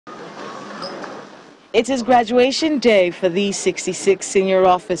It is graduation day for these 66 senior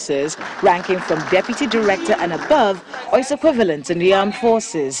officers, ranking from deputy director and above, or its equivalent in the armed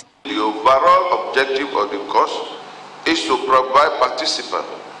forces. The overall objective of the course is to provide participants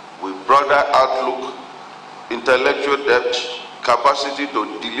with broader outlook, intellectual depth, capacity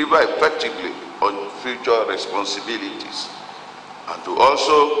to deliver effectively on future responsibilities, and to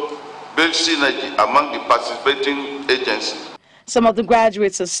also build synergy among the participating agencies. Some of the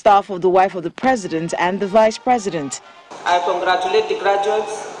graduates are staff of the wife of the president and the vice president. I congratulate the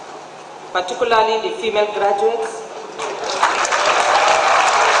graduates, particularly the female graduates.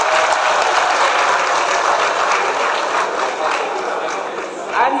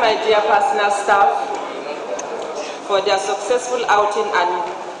 And my dear personal staff for their successful outing,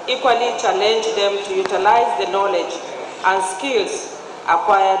 and equally challenge them to utilize the knowledge and skills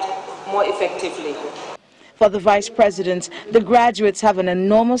acquired more effectively. For the vice president, the graduates have an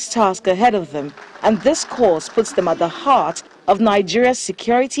enormous task ahead of them, and this course puts them at the heart of Nigeria's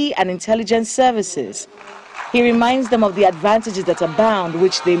security and intelligence services. He reminds them of the advantages that abound,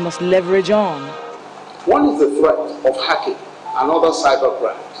 which they must leverage on. One is the threat of hacking and other cyber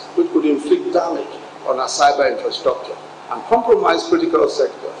crimes, which could inflict damage on our cyber infrastructure and compromise critical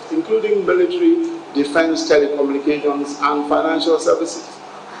sectors, including military, defense, telecommunications, and financial services.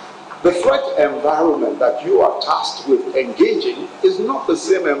 The threat environment that you are tasked with engaging is not the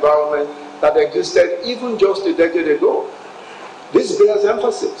same environment that existed even just a decade ago. This bears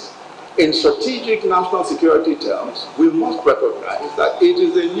emphasis. In strategic national security terms, we must recognize that it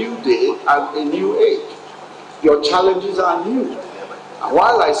is a new day and a new age. Your challenges are new. And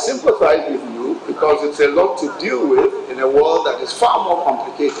while I sympathize with you because it's a lot to deal with in a world that is far more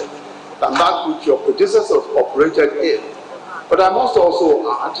complicated than that which your predecessors operated in, but I must also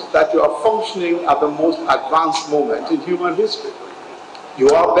add that you are functioning at the most advanced moment in human history. You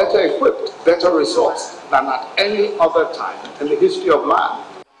are better equipped, better resourced than at any other time in the history of man.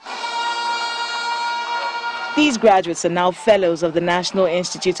 These graduates are now fellows of the National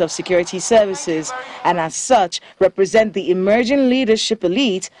Institute of Security Services and as such represent the emerging leadership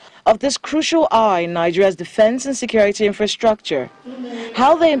elite of this crucial hour in Nigeria's defense and security infrastructure.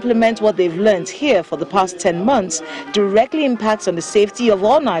 How they implement what they've learned here for the past 10 months directly impacts on the safety of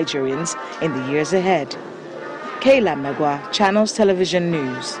all Nigerians in the years ahead. Kayla Megwa, Channels Television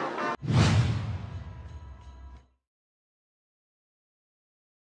News.